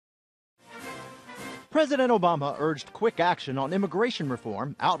President Obama urged quick action on immigration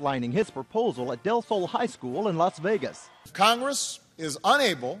reform, outlining his proposal at Del Sol High School in Las Vegas. If Congress is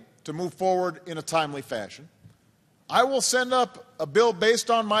unable to move forward in a timely fashion, I will send up a bill based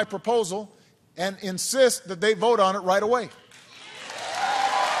on my proposal and insist that they vote on it right away.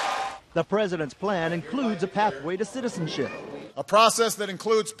 The president's plan includes a pathway to citizenship. A process that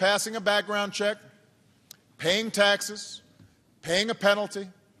includes passing a background check, paying taxes, paying a penalty,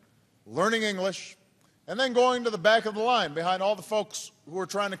 learning English, and then going to the back of the line behind all the folks who are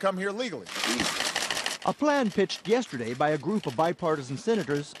trying to come here legally. A plan pitched yesterday by a group of bipartisan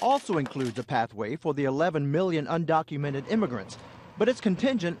senators also includes a pathway for the 11 million undocumented immigrants, but it's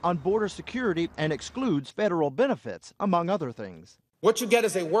contingent on border security and excludes federal benefits, among other things. What you get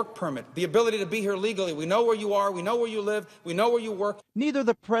is a work permit, the ability to be here legally. We know where you are, we know where you live, we know where you work. Neither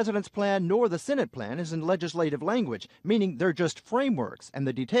the president's plan nor the Senate plan is in legislative language, meaning they're just frameworks, and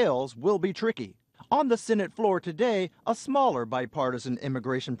the details will be tricky. On the Senate floor today, a smaller bipartisan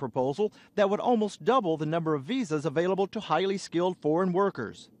immigration proposal that would almost double the number of visas available to highly skilled foreign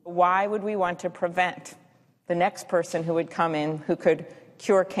workers. Why would we want to prevent the next person who would come in who could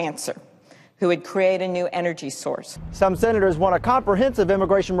cure cancer, who would create a new energy source? Some senators want a comprehensive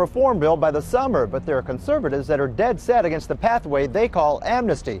immigration reform bill by the summer, but there are conservatives that are dead set against the pathway they call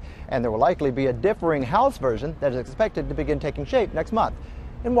amnesty, and there will likely be a differing House version that is expected to begin taking shape next month.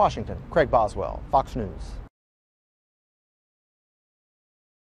 In Washington, Craig Boswell, Fox News.